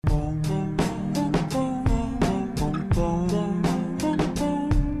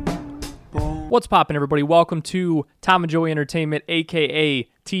What's poppin', everybody? Welcome to Tom and Joey Entertainment, a.k.a.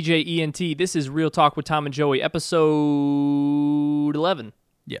 TJENT. This is Real Talk with Tom and Joey, episode 11.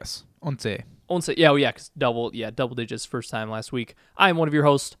 Yes, 11. Yeah, because double digits first time last week. I am one of your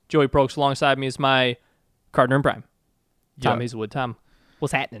hosts, Joey Prokes. Alongside me is my partner in prime, Tom Hazelwood. Tom,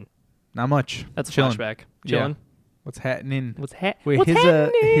 what's happening? Not much. That's a Chilling. flashback. Chilling. Yeah. What's happening? What's his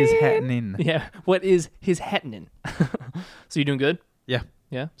happening? happening? Yeah, what is his happening? So you doing good? Yeah.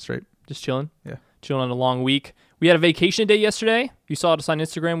 Yeah? Straight. Just chilling? Yeah. Chilling on a long week. We had a vacation day yesterday. You saw us on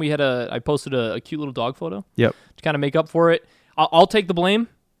Instagram. I posted a cute little dog photo. Yep. To kind of make up for it. I'll take the blame.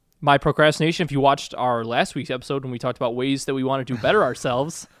 My procrastination. If you watched our last week's episode when we talked about ways that we want to do better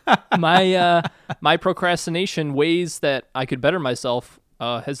ourselves, my procrastination, ways that I could better myself,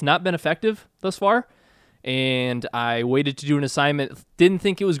 has not been effective thus far. And I waited to do an assignment. Didn't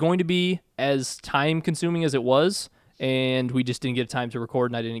think it was going to be as time consuming as it was. And we just didn't get time to record,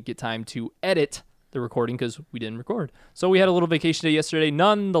 and I didn't get time to edit the recording because we didn't record. So we had a little vacation day yesterday.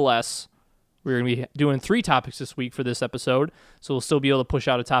 Nonetheless, we're going to be doing 3 topics this week for this episode. So we'll still be able to push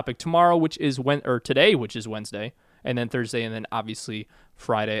out a topic tomorrow, today, which is Wednesday, and then Thursday, and then obviously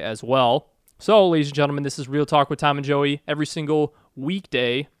Friday as well. So, ladies and gentlemen, this is Real Talk with Tom and Joey. Every single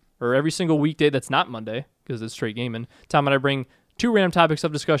weekday that's not Monday, because it's straight gaming, Tom and I bring 2 random topics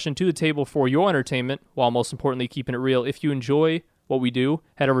of discussion to the table for your entertainment, while most importantly keeping it real. If you enjoy what we do,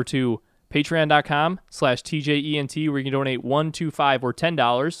 head over to patreon.com/TJENT, where you can donate $1, $2, $5, or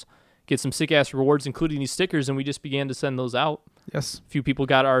 $10. Get some sick-ass rewards, including these stickers, and we just began to send those out. Yes. A few people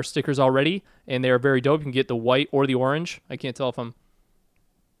got our stickers already, and they are very dope. You can get the white or the orange. I can't tell if I'm...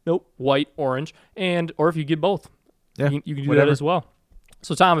 Nope, white, orange, or if you get both. Yeah, you can do that as well.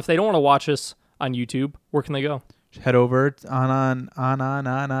 So, Tom, if they don't want to watch us on YouTube, where can they go? Head over on.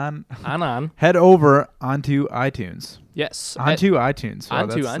 Head over onto iTunes. Yes. Onto iTunes. Wow,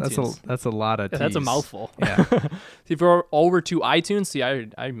 iTunes. That's a lot of T's. That's a mouthful. Yeah. If you're over to iTunes, see,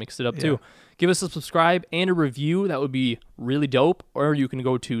 I mixed it up too. Give us a subscribe and a review. That would be really dope. Or you can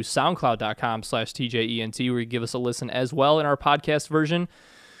go to soundcloud.com/TJENT, where you give us a listen as well in our podcast version.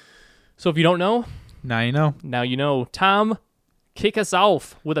 So if you don't know, now you know. Now you know. Tom, kick us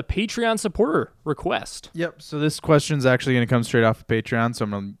off with a Patreon supporter request. Yep. So this question is actually going to come straight off of Patreon. So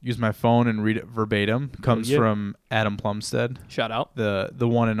I'm going to use my phone and read it verbatim. It comes from Adam Plumstead. Shout out. The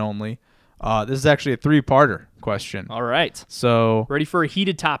one and only. This is actually a 3-parter question. All right. So ready for a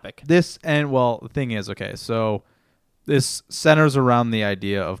heated topic. The thing is, okay, so this centers around the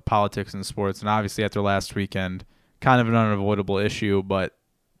idea of politics and sports. And obviously after last weekend, kind of an unavoidable issue, but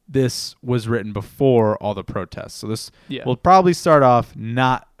this was written before all the protests. So we'll probably start off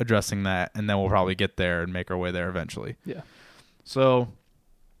not addressing that, and then we'll probably get there and make our way there eventually. Yeah. So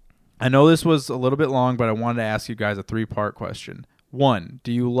I know this was a little bit long, but I wanted to ask you guys a 3-part question. 1,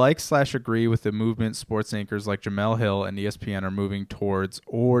 do you like/agree with the movement sports anchors like Jemele Hill and ESPN are moving towards,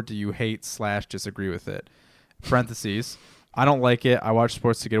 or do you hate/disagree with it? Parentheses, I don't like it. I watch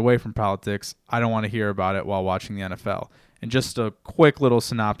sports to get away from politics. I don't want to hear about it while watching the NFL. And just a quick little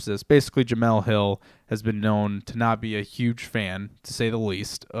synopsis. Basically, Jemele Hill has been known to not be a huge fan, to say the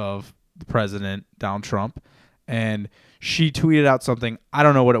least, of the president, Donald Trump. And she tweeted out something. I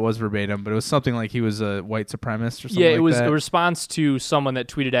don't know what it was verbatim, but it was something like he was a white supremacist or something like that. Yeah, it was a response to someone that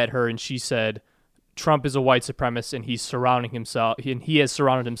tweeted at her, and she said, Trump is a white supremacist, and he has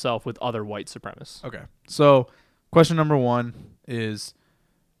surrounded himself with other white supremacists. Okay. So question number 1 is,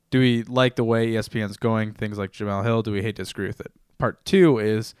 do we like the way ESPN's going, things like Jemele Hill? Do we disagree with it? Part 2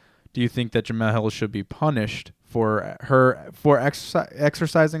 is, do you think that Jemele Hill should be punished for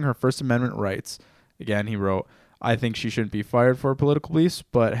exercising her First Amendment rights? Again, he wrote, I think she shouldn't be fired for her political beliefs,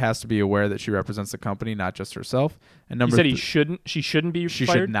 but has to be aware that she represents the company, not just herself. And number he said she shouldn't be fired? She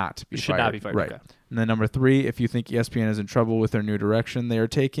should not be fired. Should not be fired. Right. Okay. And then number 3, if you think ESPN is in trouble with their new direction they are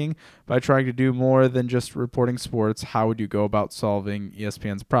taking by trying to do more than just reporting sports, how would you go about solving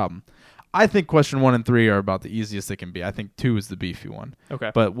ESPN's problem? I think question 1 and 3 are about the easiest they can be. I think 2 is the beefy one. Okay.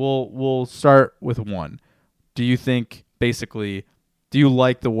 But we'll start with 1. Do you you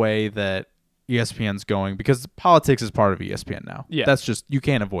like the way that ESPN's going? Because politics is part of ESPN now. Yeah. That's just, you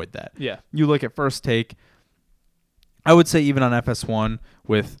can't avoid that. Yeah. You look at First Take, I would say even on FS1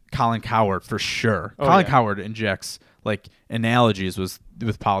 with Colin Cowherd for sure. Colin Cowherd injects like analogies with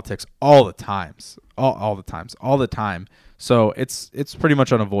politics all the times. All the time. So it's pretty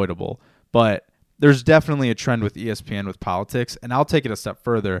much unavoidable. But there's definitely a trend with ESPN with politics, and I'll take it a step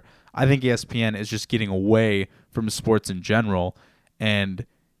further. I think ESPN is just getting away from sports in general and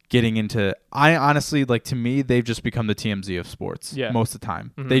getting into, I honestly, like, to me, they've just become the TMZ of sports most of the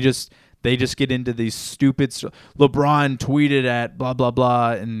time. Mm-hmm. They just get into these stupid LeBron tweeted at blah, blah,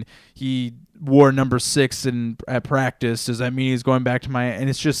 blah, and he wore number 6 at practice. Does that mean he's going back to and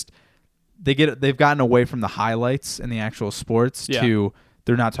it's just they've gotten away from the highlights and the actual sports to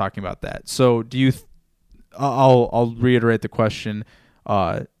they're not talking about that. So do you? I'll reiterate the question.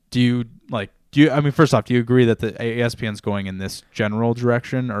 I mean, first off, do you agree that the ESPN's going in this general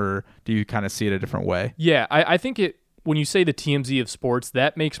direction, or do you kind of see it a different way? Yeah, I think when you say the TMZ of sports,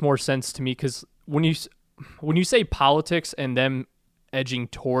 that makes more sense to me, because when you say politics and them edging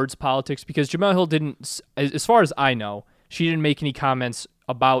towards politics, because Jemele Hill didn't, as far as I know, she didn't make any comments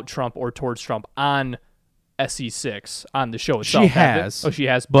about Trump or towards Trump on SC6 on the show itself. She has. She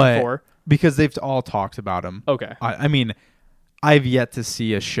has but before? Because they've all talked about him. Okay. I mean, I've yet to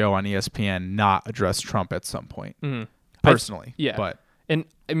see a show on ESPN not address Trump at some point, personally. And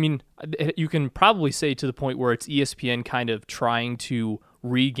I mean, you can probably say to the point where it's ESPN kind of trying to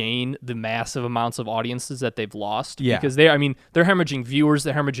regain the massive amounts of audiences that they've lost. Yeah. Because they're hemorrhaging viewers,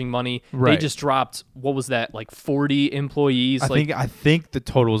 they're hemorrhaging money. Right. They just dropped, what was that, like 40 employees? I think the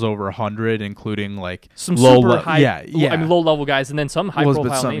total is over 100, including like some low super high, I mean, low level guys, and then some high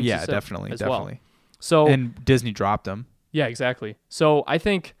profile names. Yeah, definitely. Well. So, and Disney dropped them. Yeah, exactly. So I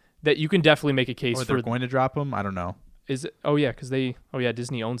think that you can definitely make a case or they're going to drop them. I don't know. Is it? Oh yeah, because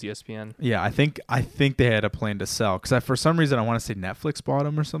Disney owns ESPN. Yeah, I think they had a plan to sell, because for some reason I want to say Netflix bought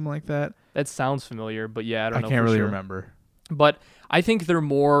them or something like that. That sounds familiar, but yeah, I don't know. I can't really sure. remember. But I think they're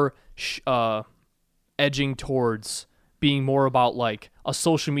more edging towards being more about like a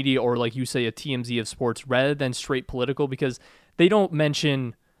social media, or like you say, a TMZ of sports, rather than straight political, because they don't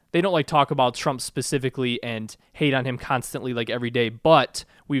like talk about Trump specifically and hate on him constantly like every day. But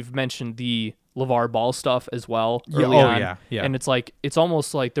we've mentioned the LeVar Ball stuff as well early on. Yeah. And it's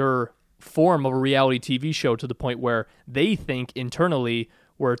almost like they're form of a reality TV show, to the point where they think internally,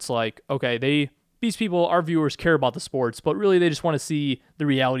 where it's like, okay, these people, our viewers, care about the sports, but really they just want to see the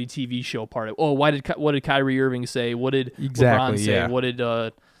reality TV show part of it. Oh, what did Kyrie Irving say? What did LeBron say? Yeah. What did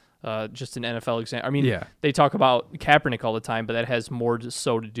just an NFL example? I mean, they talk about Kaepernick all the time, but that has more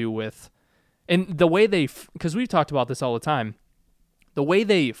so to do with, and the way because we've talked about this all the time, the way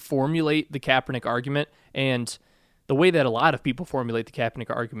they formulate the Kaepernick argument, and the way that a lot of people formulate the Kaepernick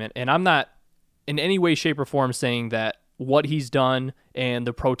argument, and I'm not in any way, shape, or form saying that what he's done and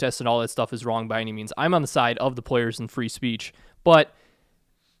the protests and all that stuff is wrong by any means. I'm on the side of the players and free speech, but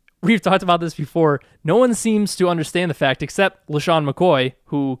we've talked about this before. No one seems to understand the fact, except LaShawn McCoy,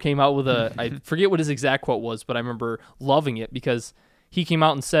 who came out with I forget what his exact quote was, but I remember loving it, because he came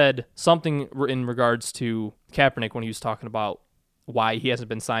out and said something in regards to Kaepernick when he was talking about why he hasn't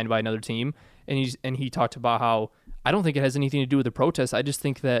been signed by another team, and he talked about how, I don't think it has anything to do with the protests. I just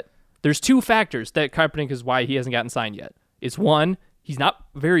think that there's two factors that Kaepernick is why he hasn't gotten signed yet. It's one, he's not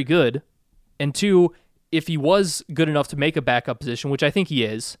very good, and two, if he was good enough to make a backup position, which I think he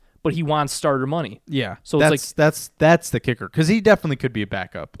is, but he wants starter money. Yeah, so that's the kicker, because he definitely could be a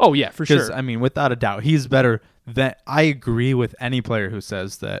backup. Oh yeah, for sure. I mean, without a doubt, he's better than. I agree with any player who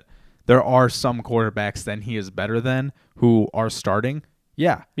says that there are some quarterbacks than he is better than who are starting.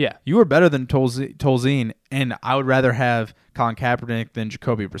 Yeah. You are better than Tolzien, and I would rather have Colin Kaepernick than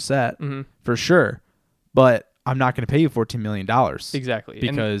Jacoby Brissett, for sure. But I'm not going to pay you $14 million. Exactly.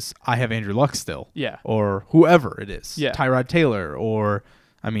 Because I have Andrew Luck still. Yeah. Or whoever it is. Yeah. Tyrod Taylor, or,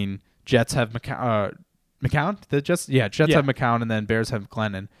 I mean, Jets have McCown. Jets have McCown, and then Bears have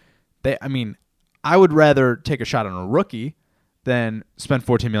Glennon. I would rather take a shot on a rookie than spend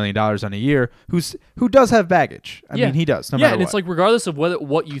 $14 million on a year who does have baggage. I mean, he does, no matter what. It's like, regardless of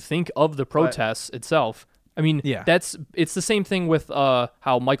what you think of the protests itself, I mean, it's the same thing with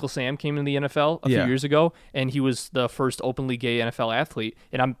how Michael Sam came into the NFL a few years ago, and he was the first openly gay NFL athlete.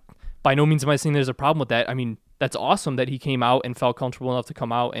 And I'm by no means am I saying there's a problem with that. I mean, that's awesome that he came out and felt comfortable enough to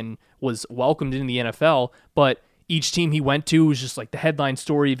come out and was welcomed in the NFL, but each team he went to was just like the headline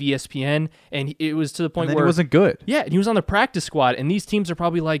story of ESPN, and it was to the point where it wasn't good. Yeah, and he was on the practice squad, and these teams are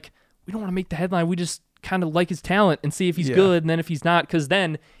probably like, we don't want to make the headline. We just kind of like his talent and see if he's good, and then if he's not, because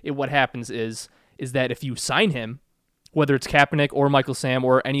then what happens is that if you sign him, whether it's Kaepernick or Michael Sam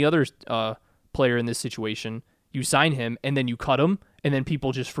or any other player in this situation, you sign him and then you cut him, and then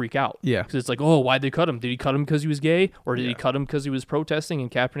people just freak out. Yeah. Because it's like, oh, why'd they cut him? Did he cut him because he was gay, or did he cut him because he was protesting in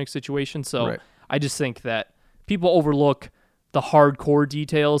Kaepernick's situation? So I just think that people overlook the hardcore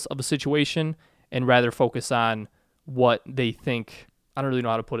details of a situation and rather focus on what they think, I don't really know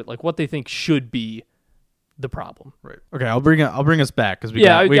how to put it, like what they think should be the problem. Right. Okay, I'll bring us back, because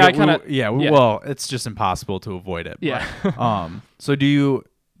well, it's just impossible to avoid it. Yeah. But, so do you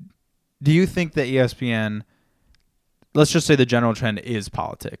think that ESPN, let's just say the general trend is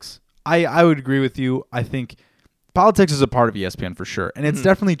politics? I would agree with you. I think politics is a part of ESPN for sure, and it's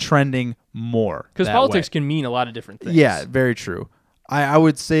definitely trending more. Because politics can mean a lot of different things. Yeah, very true. I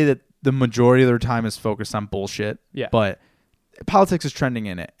would say that the majority of their time is focused on bullshit. Yeah. But politics is trending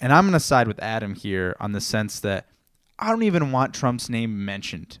in it. And I'm going to side with Adam here on the sense that I don't even want Trump's name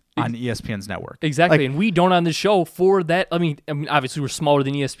mentioned on ESPN's network. Exactly. Like, and we don't on the show for that. I mean, obviously we're smaller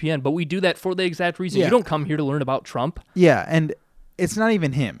than ESPN, but we do that for the exact reason. Yeah. You don't come here to learn about Trump. Yeah, and it's not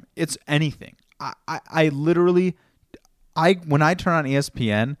even him. It's anything. I literally, when I turn on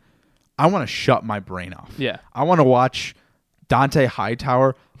ESPN, I want to shut my brain off. Yeah. I want to watch Dante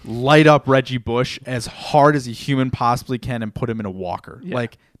Hightower light up Reggie Bush as hard as a human possibly can and put him in a walker. Yeah.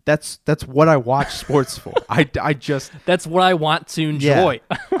 Like that's what I watch sports for. I just That's what I want to enjoy.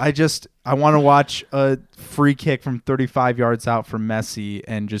 Yeah, I want to watch a free kick from 35 yards out from Messi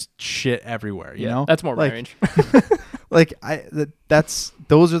and just shit everywhere, you know? That's more my like, range. like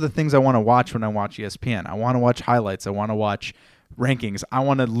those are the things I want to watch when I watch ESPN. I want to watch highlights. I want to watch rankings. I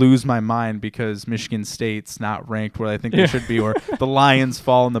want to lose my mind because Michigan State's not ranked where I think they should be, or the Lions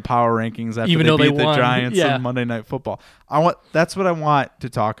fall in the power rankings after Even they though beat they the won. Giants Yeah. on Monday Night Football. That's what I want to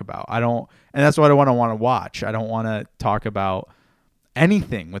talk about. And that's what I want to watch. I don't want to talk about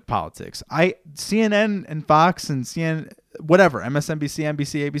anything with politics. CNN and Fox and CNN, whatever, MSNBC,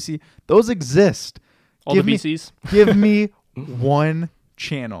 NBC, ABC, those exist. All the BCs. Give me one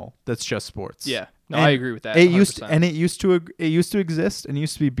channel that's just sports. Yeah. No, And I agree with that. It 100%. used to exist and it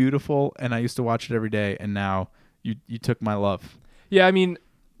used to be beautiful, and I used to watch it every day, and now you took my love. Yeah, I mean,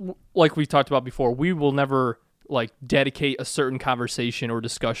 like we talked about before, we will never like dedicate a certain conversation or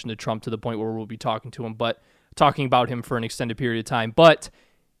discussion to Trump to the point where we'll be talking about him for an extended period of time. But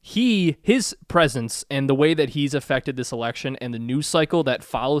his presence and the way that he's affected this election and the news cycle that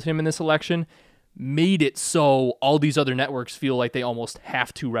followed him in this election made it so all these other networks feel like they almost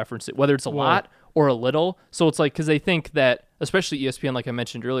have to reference it, whether it's a lot or a little. So it's like, because they think that, especially ESPN, like I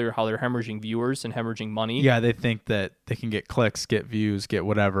mentioned earlier, how they're hemorrhaging viewers and hemorrhaging money. Yeah, they think that they can get clicks, get views, get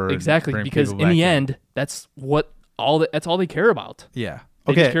whatever. Exactly, because in the end, that's all they care about. Yeah.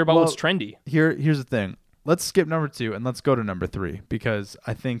 They Okay. just care about what's trendy. Here's the thing. Let's skip number 2 and let's go to number 3, because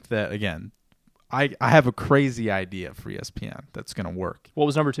I think that, again, I have a crazy idea for ESPN that's going to work. What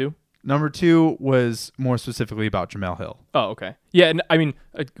was number 2? Number 2 was more specifically about Jemele Hill. Oh, okay. Yeah, and I mean,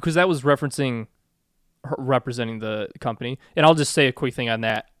 because that was representing the company. And I'll just say a quick thing on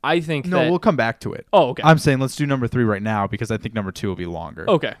that. I think we'll come back to it. Oh, okay. I'm saying let's do number 3 right now because I think number 2 will be longer.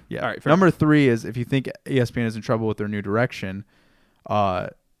 Okay. Yeah. All right. Number 3 is, if you think ESPN is in trouble with their new direction,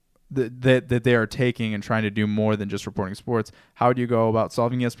 that they are taking and trying to do more than just reporting sports, how do you go about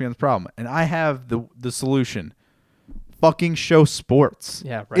solving ESPN's problem? And I have the solution. Fucking show sports.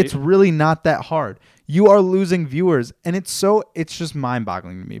 Yeah, right. It's really not that hard. You are losing viewers, and it's just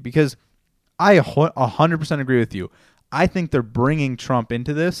mind-boggling to me, because I 100% agree with you. I think they're bringing Trump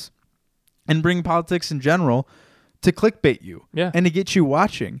into this and bringing politics in general to clickbait you, and to get you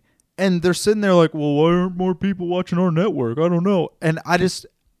watching. And they're sitting there like, well, why aren't more people watching our network? I don't know. And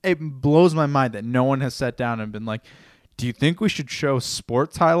it blows my mind that no one has sat down and been like, do you think we should show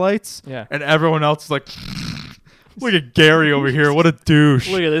sports highlights? Yeah. And everyone else is like, look at Gary over here. What a douche.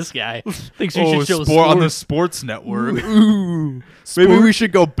 Look at this guy. Thinks we should show sport on the sports network. Ooh. Maybe we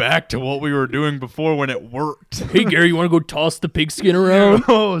should go back to what we were doing before when it worked. Hey, Gary, you want to go toss the pigskin around?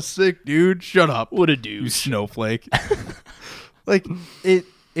 Oh, sick, dude. Shut up. What a You douche. snowflake. Like,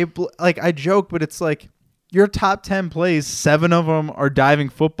 like, I joke, but it's like your top 10 plays, 7 of them are diving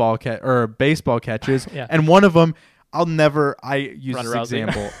football or baseball catches, Yeah. and one of them I use Ronda this Rousey.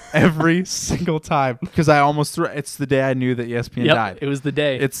 example every single time because I almost threw. It's the day I knew that ESPN died. It was the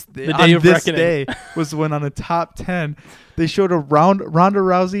day. It's the day of this reckoning. day was when on a top 10 they showed a Ronda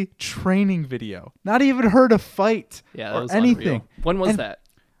Rousey training video. Not even her to fight Yeah, that or was anything. unreal. When was And- that?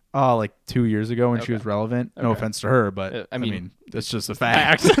 Oh, like 2 years ago when she Okay. was relevant. No Okay. offense to her, but I I mean, mean that's just a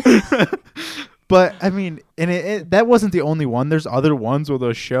fact. Fact. But I mean, and that wasn't the only one. There's other ones where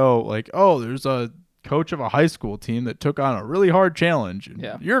they'll show like, oh, there's a coach of a high school team that took on a really hard challenge, and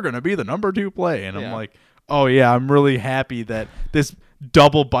Yeah. you're gonna be the number 2 play. And I'm Yeah. like, oh yeah, I'm really happy that this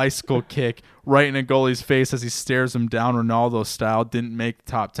double bicycle kick right in a goalie's face as he stares him down Ronaldo style didn't make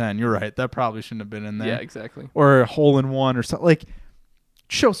the top 10. You're right, that probably shouldn't have been in there. Yeah, exactly. Or a hole in one or something. Like,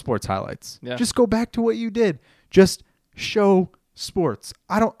 show sports highlights. Yeah. Just go back to what you did. Just show sports.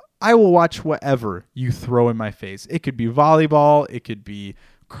 I will watch whatever you throw in my face. It could be volleyball, it could be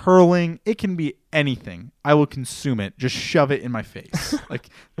curling, it can be anything. I will consume it. Just shove it in my face. Like,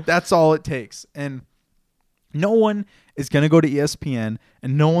 that's all it takes. And no one is going to go to ESPN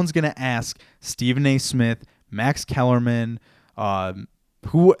and no one's going to ask Stephen A. Smith, Max Kellerman,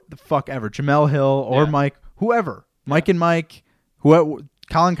 who the fuck ever, Jemele Hill or Yeah. Mike, whoever, Mike and Mike, whoever,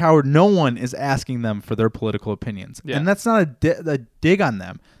 Colin Cowherd, no one is asking them for their political opinions. Yeah. And that's not a dig on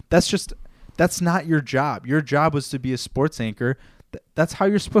them. That's not your job. Your job was to be a sports anchor. That's how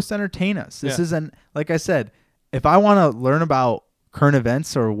you're supposed to entertain us. This isn't, like I said, if I want to learn about current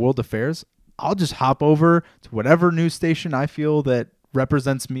events or world affairs, I'll just hop over to whatever news station I feel that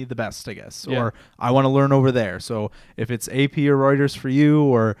represents me the best, I guess. Yeah. Or I want to learn over there. So if it's AP or Reuters for you,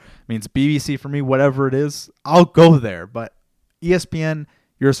 or it's BBC for me, whatever it is, I'll go there. But ESPN,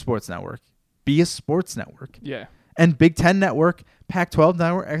 you're a sports network. Be a sports network. Yeah. And Big Ten Network, Pac-12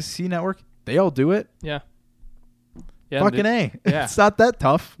 Network, SEC Network, they all do it. Yeah. Yeah. Fucking A. Yeah. It's not that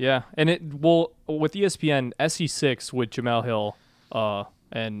tough. Yeah. And with ESPN, SC6 with Jamel Hill,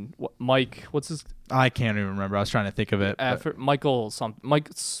 and Mike, what's his? I can't even remember. I was trying to think of it. Mike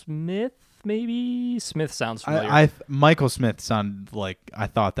Smith, maybe? Smith sounds familiar. Michael Smith sounded like I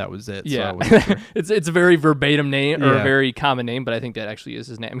thought that was it. Yeah. So I wasn't sure. It's a very verbatim name or Yeah. a very common name, but I think that actually is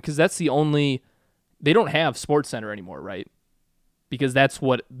his name because that's the only. They don't have SportsCenter anymore, right? Because that's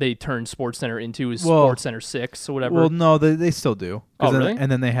what they turned SportsCenter into is SportsCenter 6 or whatever. Well, no, they still do. Oh, really?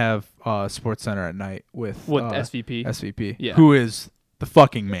 And then they have SportsCenter at night with SVP. SVP, Yeah. who is the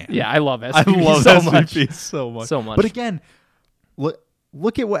fucking man. Yeah, I love SVP I love so SVP much. so much. So much. But again,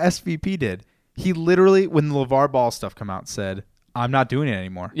 look at what SVP did. He literally, when the LeVar Ball stuff come out, said, "I'm not doing it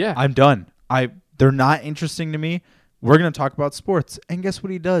anymore. Yeah. I'm done. They're not interesting to me. We're going to talk about sports." And guess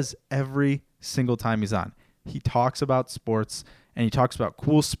what he does every single time he's on? He talks about sports, and he talks about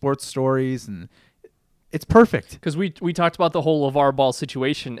cool sports stories, and it's perfect. Because we talked about the whole LeVar Ball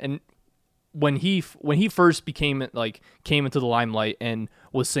situation, and when he first came into the limelight and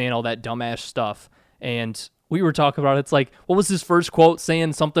was saying all that dumbass stuff, and we were talking about it, it's like, what was his first quote,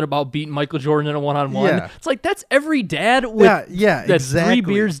 saying something about beating Michael Jordan in a one-on-one? Yeah. It's like, that's every dad with that's exactly.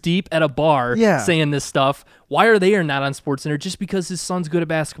 3 beers deep at a bar saying this stuff. Why are they not on SportsCenter? Just because his son's good at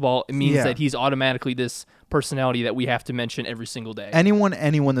basketball, it means that he's automatically this personality that we have to mention every single day.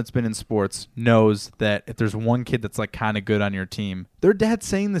 Anyone that's been in sports knows that if there's one kid that's like kind of good on your team, their dad's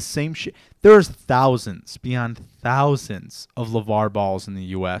saying the same shit. There's thousands, beyond thousands of LeVar Balls in the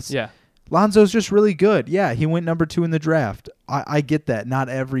U.S. Yeah. Lonzo's just really good. Yeah, he went number 2 in the draft. I get that. Not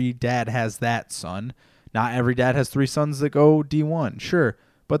every dad has that son. Not every dad has 3 sons that go D1. Sure.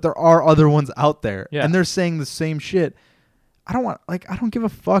 But there are other ones out there. Yeah. And they're saying the same shit. I don't give a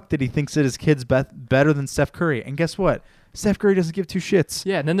fuck that he thinks that his kid's better than Steph Curry. And guess what? Steph Curry doesn't give 2 shits.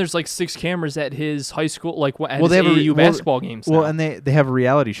 Yeah, and then there's like 6 cameras at his high school, at his AAU basketball games now. Well, and they have a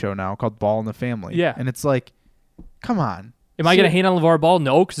reality show now called Ball in the Family. Yeah. And it's like, come on. Am I going to hate on LeVar Ball?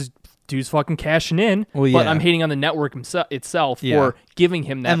 No, because dude's fucking cashing in. Well, yeah. But I'm hating on the network itself for giving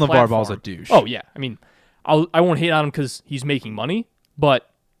him that And LeVar platform. Ball's a douche. Oh, yeah. I mean, I won't hate on him because he's making money, but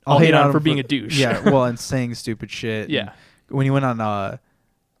I'll hate on him for being a douche. Yeah, well, and saying stupid shit. Yeah. And when he went on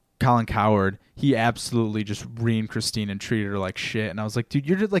Colin Cowherd, he absolutely just reamed Christine and treated her like shit. And I was like, dude,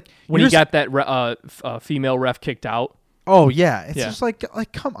 you're just like... When he got that female ref kicked out. Oh, yeah. It's just like,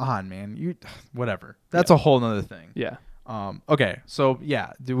 come on, man. Whatever. That's a whole nother thing. Yeah. Okay, so,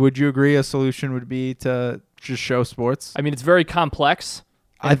 yeah. Would you agree a solution would be to just show sports? I mean, it's very complex.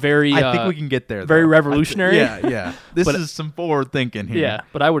 And I think we can get there. Very though. revolutionary. Yeah. This is some forward thinking here. Yeah,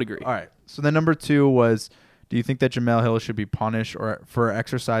 but I would agree. All right. So then number 2 was, do you think that Jamel Hill should be punished or for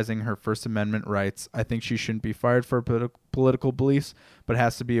exercising her First Amendment rights? I think she shouldn't be fired for political beliefs, but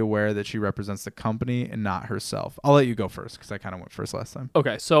has to be aware that she represents the company and not herself. I'll let you go first because I kind of went first last time.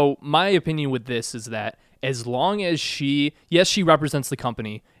 Okay, so my opinion with this is that as long as she represents the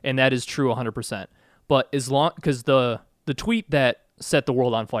company, and that is true 100%, but because the tweet that set the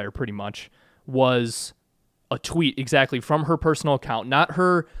world on fire pretty much was a tweet exactly from her personal account, not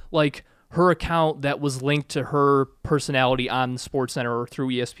her account that was linked to her personality on SportsCenter or through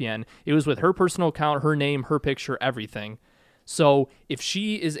ESPN. It was with her personal account, her name, her picture, everything. So if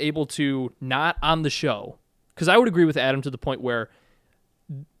she is able to not on the show, because I would agree with Adam to the point where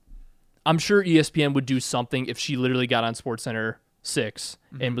I'm sure ESPN would do something if she literally got on SportsCenter 6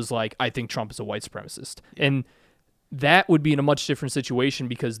 and was like, I think Trump is a white supremacist. Yeah. And that would be in a much different situation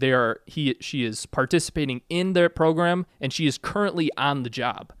because she is participating in their program and she is currently on the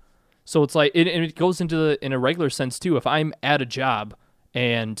job. So it's like, and it goes into in a regular sense too. If I'm at a job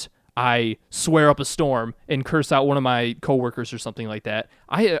and I swear up a storm and curse out one of my coworkers or something like that,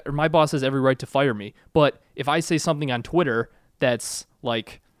 my boss has every right to fire me. But if I say something on Twitter that's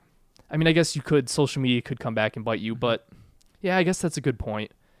like, I mean, I guess social media could come back and bite you, but yeah, I guess that's a good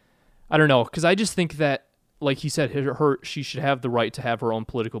point. I don't know, because I just think that, like he said, she should have the right to have her own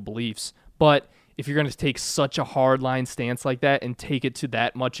political beliefs. But if you're going to take such a hardline stance like that and take it to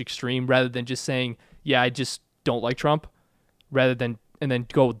that much extreme, rather than just saying, yeah, I just don't like Trump, rather than and then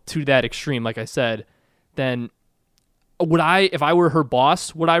go to that extreme, like I said, then if I were her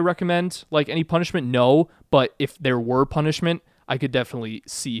boss, would I recommend like any punishment? No, but if there were punishment, I could definitely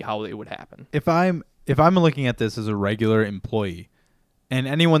see how it would happen. If I'm looking at this as a regular employee, and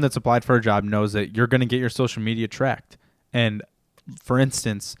anyone that's applied for a job knows that you're going to get your social media tracked. And for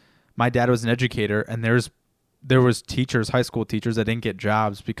instance, my dad was an educator, and there was teachers, high school teachers, that didn't get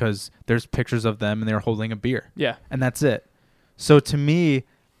jobs because there's pictures of them and they were holding a beer. Yeah. And that's it. So to me,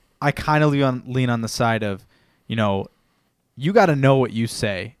 I kind of lean on the side of, you got to know what you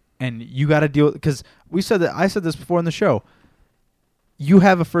say, and you got to deal, because I said this before in the show. You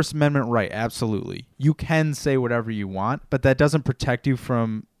have a First Amendment right, absolutely. You can say whatever you want, but that doesn't protect you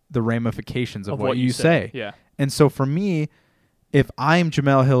from the ramifications of what you say. Yeah. And so for me, if I'm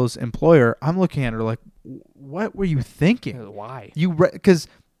Jemele Hill's employer, I'm looking at her like, what were you thinking? Why? Because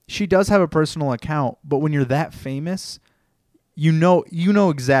she does have a personal account, but when you're that famous, you know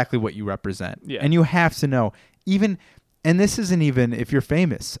exactly what you represent. Yeah. And you have to know. And this isn't even if you're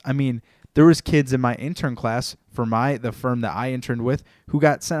famous. I mean, there was kids in my intern class for the firm that I interned with who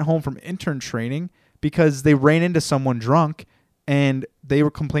got sent home from intern training because they ran into someone drunk and they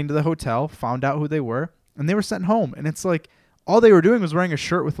were complaining to the hotel, found out who they were, and they were sent home. And it's like all they were doing was wearing a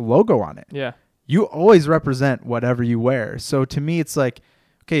shirt with a logo on it. Yeah. You always represent whatever you wear. So to me, it's like,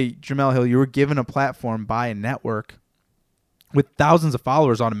 okay, Jemele Hill, you were given a platform by a network with thousands of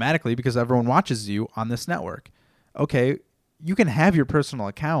followers automatically because everyone watches you on this network. Okay, you can have your personal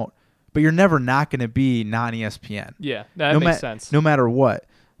account, but you're never not going to be non-ESPN. Yeah, that makes sense. No matter what.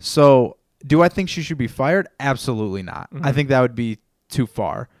 So do I think she should be fired? Absolutely not. Mm-hmm. I think that would be too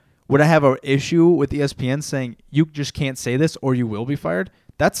far. Would I have an issue with ESPN saying you just can't say this or you will be fired?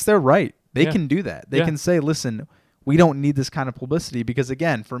 That's their right. They can do that. They can say, listen, we don't need this kind of publicity because,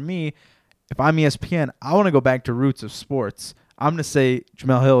 again, for me, if I'm ESPN, I want to go back to roots of sports. I'm going to say,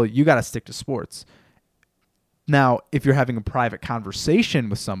 Jemele Hill, you got to stick to sports. Now, if you're having a private conversation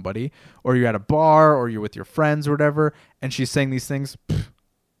with somebody or you're at a bar or you're with your friends or whatever and she's saying these things,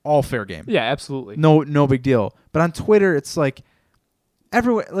 all fair game. Yeah, absolutely. No big deal. But on Twitter, it's like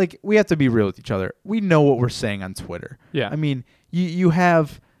everyone, like we have to be real with each other. We know what we're saying on Twitter. Yeah. I mean, you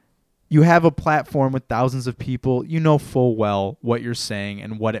have a platform with thousands of people. You know full well what you're saying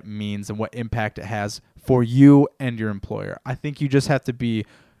and what it means and what impact it has for you and your employer. I think you just have to be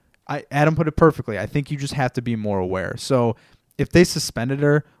Adam put it perfectly. I think you just have to be more aware. So if they suspended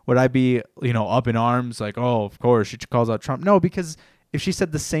her, would I be, up in arms like, oh, of course, she calls out Trump? No, because if she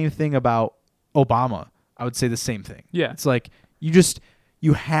said the same thing about Obama, I would say the same thing. Yeah. It's like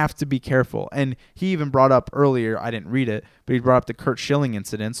you have to be careful. And he even brought up earlier, I didn't read it, but he brought up the Curt Schilling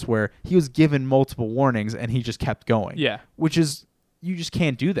incidents where he was given multiple warnings and he just kept going. Yeah. Which is, you just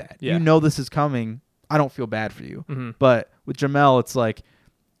can't do that. Yeah. You know this is coming. I don't feel bad for you. Mm-hmm. But with Jemele, it's like,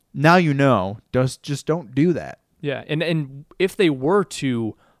 now just don't do that. Yeah, and if they were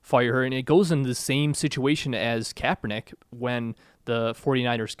to fire her, and it goes in the same situation as Kaepernick when the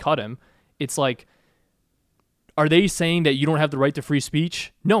 49ers cut him, it's like, are they saying that you don't have the right to free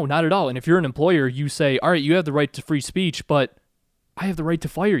speech? No, not at all. And if you're an employer, you say, all right, you have the right to free speech, but I have the right to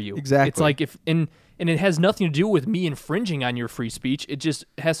fire you. Exactly. It's like and it has nothing to do with me infringing on your free speech. It just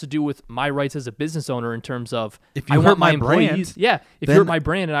has to do with my rights as a business owner in terms of if you hurt my employees. Brand, if you hurt my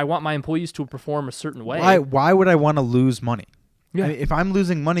brand and I want my employees to perform a certain way. Why would I want to lose money? Yeah. I mean, if I'm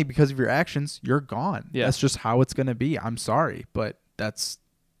losing money because of your actions, you're gone. Yeah. That's just how it's going to be. I'm sorry, but that's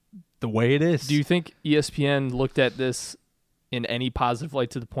the way it is. Do you think ESPN looked at this in any positive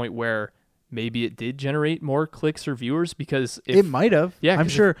light to the point where maybe it did generate more clicks or viewers? Because it might have. Yeah, I'm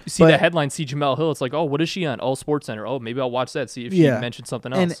sure. You see the headline, see Jemele Hill. It's like, oh, what is she on? Oh, SportsCenter. Oh, maybe I'll watch that. See if she mentioned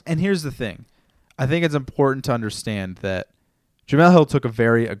something else. And here's the thing. I think it's important to understand that Jemele Hill took a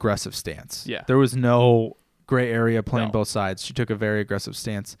very aggressive stance. Yeah. There was no gray area playing both sides. She took a very aggressive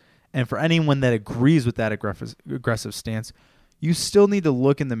stance. And for anyone that agrees with that aggressive stance, you still need to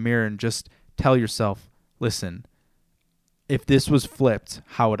look in the mirror and just tell yourself, listen, if this was flipped,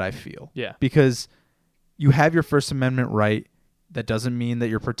 how would I feel? Yeah. Because you have your First Amendment right. That doesn't mean that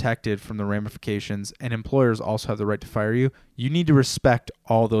you're protected from the ramifications, and employers also have the right to fire you. You need to respect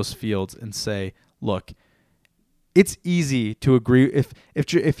all those fields and say, look, it's easy to agree.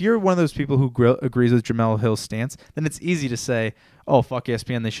 If you're one of those people who agrees with Jemele Hill's stance, then it's easy to say, oh, fuck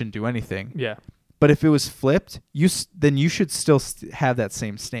ESPN, they shouldn't do anything. Yeah. But if it was flipped, then you should still have that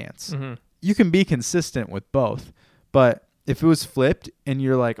same stance. Mm-hmm. You can be consistent with both, but if it was flipped and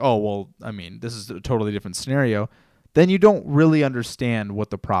you're like, oh, well, I mean, this is a totally different scenario, then you don't really understand what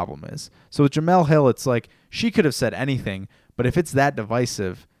the problem is. So with Jemele Hill, it's like she could have said anything, but if it's that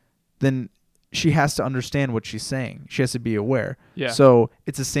divisive, then she has to understand what she's saying. She has to be aware. Yeah. So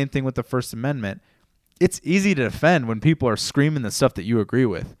it's the same thing with the First Amendment. It's easy to defend when people are screaming the stuff that you agree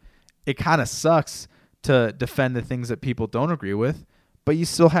with. It kind of sucks to defend the things that people don't agree with, but you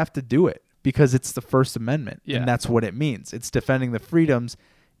still have to do it because it's the First Amendment, and that's what it means. It's defending the freedoms,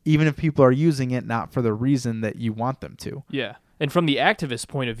 even if people are using it not for the reason that you want them to. Yeah. And from the activist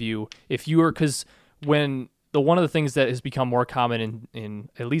point of view, if you are, because when one of the things that has become more common in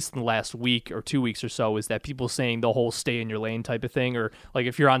at least in the last week or 2 weeks or so is that people saying the whole stay in your lane type of thing, or like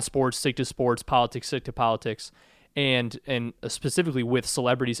if you're on sports, stick to sports, politics, stick to politics, and specifically with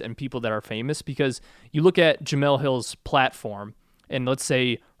celebrities and people that are famous, because you look at Jemele Hill's platform and let's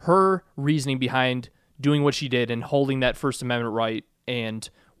say her reasoning behind doing what she did and holding that First Amendment right and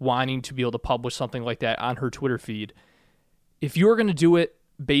wanting to be able to publish something like that on her Twitter feed. If you're going to do it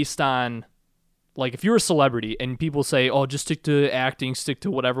based on, like, if you're a celebrity and people say, oh, just stick to acting, stick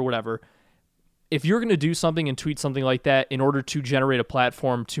to whatever, if you're going to do something and tweet something like that in order to generate a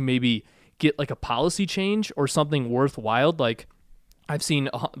platform to maybe get like a policy change or something worthwhile, like I've seen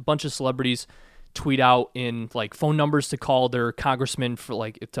a bunch of celebrities tweet out in like phone numbers to call their congressman for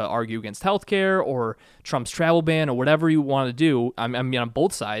like to argue against healthcare or Trump's travel ban or whatever you want to do. I mean, on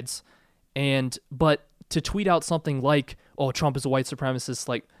both sides. But to tweet out something like, oh, Trump is a white supremacist,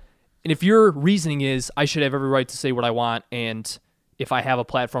 like, and if your reasoning is I should have every right to say what I want, and if I have a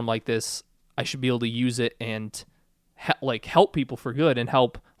platform like this, I should be able to use it and help people for good and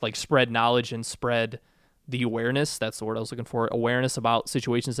help like spread knowledge and spread the awareness. That's the word I was looking for. Awareness about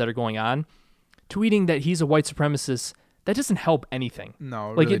situations that are going on. Tweeting that he's a white supremacist, that doesn't help anything.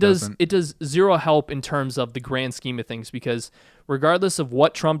 No, like really doesn't. It does zero help in terms of the grand scheme of things, because regardless of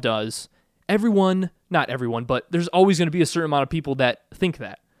what Trump does, not everyone, but there's always going to be a certain amount of people that think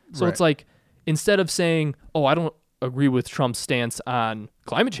that. So It's like, instead of saying, oh, I don't agree with Trump's stance on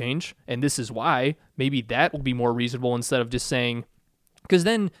climate change, and this is why, maybe that will be more reasonable instead of just saying, because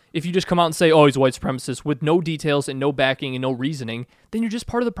then if you just come out and say, oh, he's a white supremacist with no details and no backing and no reasoning, then you're just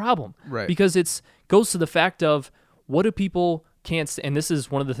part of the problem. Right. Because it goes to the fact of, what do people can't, and this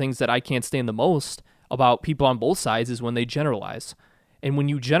is one of the things that I can't stand the most about people on both sides, is when they generalize. And when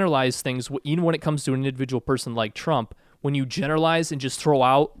you generalize things, even when it comes to an individual person like Trump, when you generalize and just throw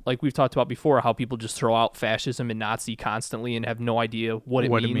out, like we've talked about before, how people just throw out fascism and Nazi constantly and have no idea what it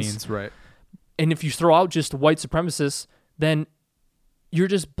means. Right. And if you throw out just white supremacists, then you're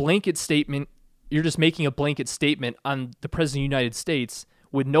just making a blanket statement on the President of the United States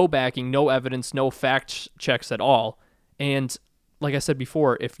with no backing, no evidence, no fact checks at all. And like I said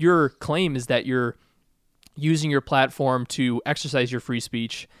before, if your claim is that you're using your platform to exercise your free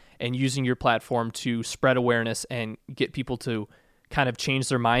speech and using your platform to spread awareness and get people to kind of change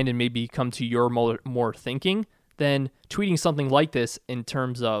their mind and maybe come to your more thinking, then tweeting something like this in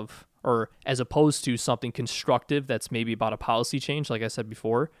terms of, or as opposed to something constructive that's maybe about a policy change, like I said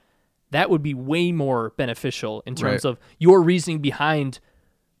before, that would be way more beneficial in terms of your reasoning behind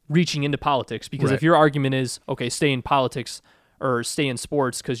reaching into politics. Because if your argument is, okay, stay in politics or stay in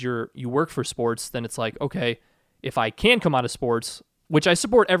sports because you work for sports, then it's like, okay, if I can come out of sports, which I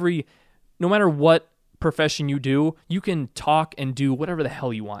support no matter what profession you do, you can talk and do whatever the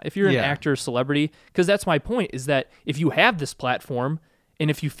hell you want. If you're an actor or celebrity, because that's my point, is that if you have this platform and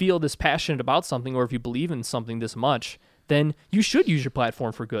if you feel this passionate about something, or if you believe in something this much, then you should use your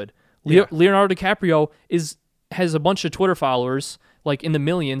platform for good. Leonardo DiCaprio has a bunch of Twitter followers, like in the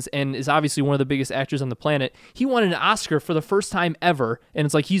millions, and is obviously one of the biggest actors on the planet. He won an Oscar for the first time ever, and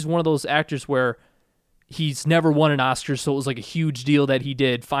it's like he's one of those actors where he's never won an Oscar, so it was like a huge deal that he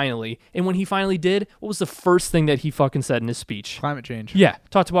did finally. And when he finally did, what was the first thing that he fucking said in his speech? Climate change. Yeah,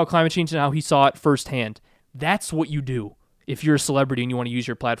 talked about climate change and how he saw it firsthand. That's what you do if you're a celebrity and you want to use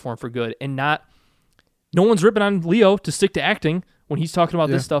your platform for good, and not, no one's ripping on Leo to stick to acting when he's talking about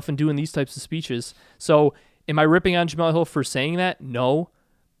this stuff and doing these types of speeches. So am I ripping on Jemele Hill for saying that? No.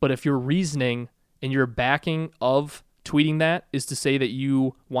 But if your reasoning and your backing of tweeting that is to say that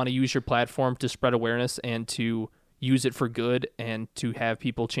you want to use your platform to spread awareness and to use it for good and to have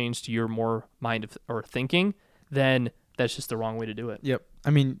people change to your more mind or thinking, then that's just the wrong way to do it. Yep.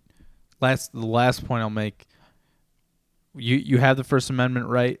 I mean, the last point I'll make, you have the First Amendment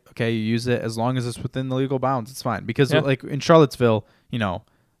right. Okay, you use it as long as it's within the legal bounds. It's fine. Because like in Charlottesville,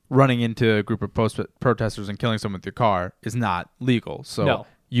 running into a group of protesters and killing someone with your car is not legal. So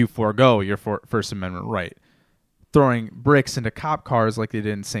you forego your First Amendment right. Throwing bricks into cop cars like they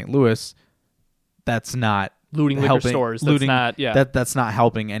did in St. Louis, that's not looting liquor stores. That's not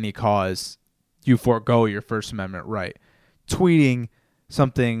helping any cause. You forego your First Amendment right. Tweeting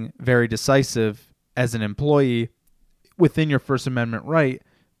something very decisive as an employee within your First Amendment right,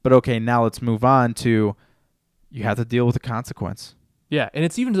 But okay, now let's move on to you have to deal with the consequence. Yeah, and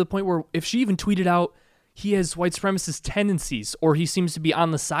it's even to the point where if she even tweeted out he has white supremacist tendencies or he seems to be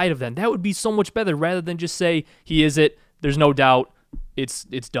on the side of them, that would be so much better rather than just say he is it. There's no doubt. It's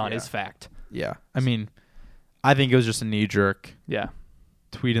done. Yeah. It's fact. Yeah. I mean, I think it was just a knee-jerk Yeah.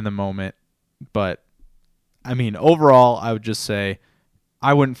 tweet in the moment. But, I mean, overall, I would just say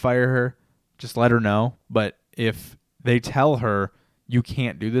I wouldn't fire her. Just let her know. But if they tell her you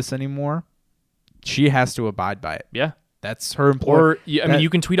can't do this anymore, she has to abide by it. Yeah. That's her employer. Or, I mean, you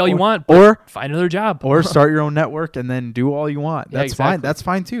can tweet all you want, or but find another job. or start your own network and then do all you want. Yeah, That's exactly. fine. That's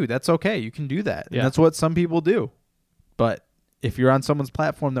fine too. That's okay. You can do that. Yeah. And that's what some people do. But if you're on someone's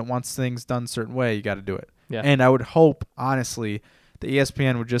platform that wants things done a certain way, you got to do it. Yeah. And I would hope, honestly, the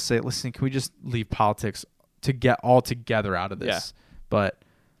ESPN would just say, listen, can we just leave politics to get all together out of this? Yeah. But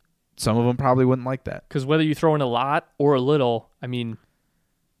some of them probably wouldn't like that. Because whether you throw in a lot or a little, I mean,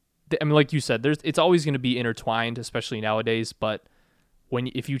 like you said, it's always going to be intertwined, especially nowadays. But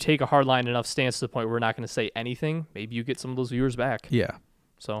if you take a hardline enough stance to the point where we're not going to say anything, maybe you get some of those viewers back. Yeah.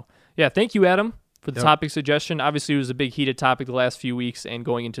 So, yeah, thank you, Adam, for the Yep. topic suggestion. Obviously, it was a big heated topic the last few weeks and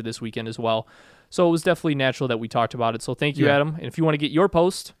going into this weekend as well. So it was definitely natural that we talked about it. So thank you, Yeah. Adam. And if you want to get your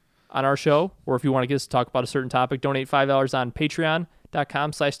post on our show, or if you want to get us to talk about a certain topic, donate $5 on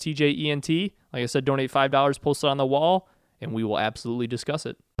patreon.com/TJENT. Like I said, donate $5, post it on the wall, and we will absolutely discuss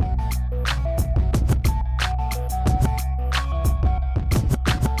it.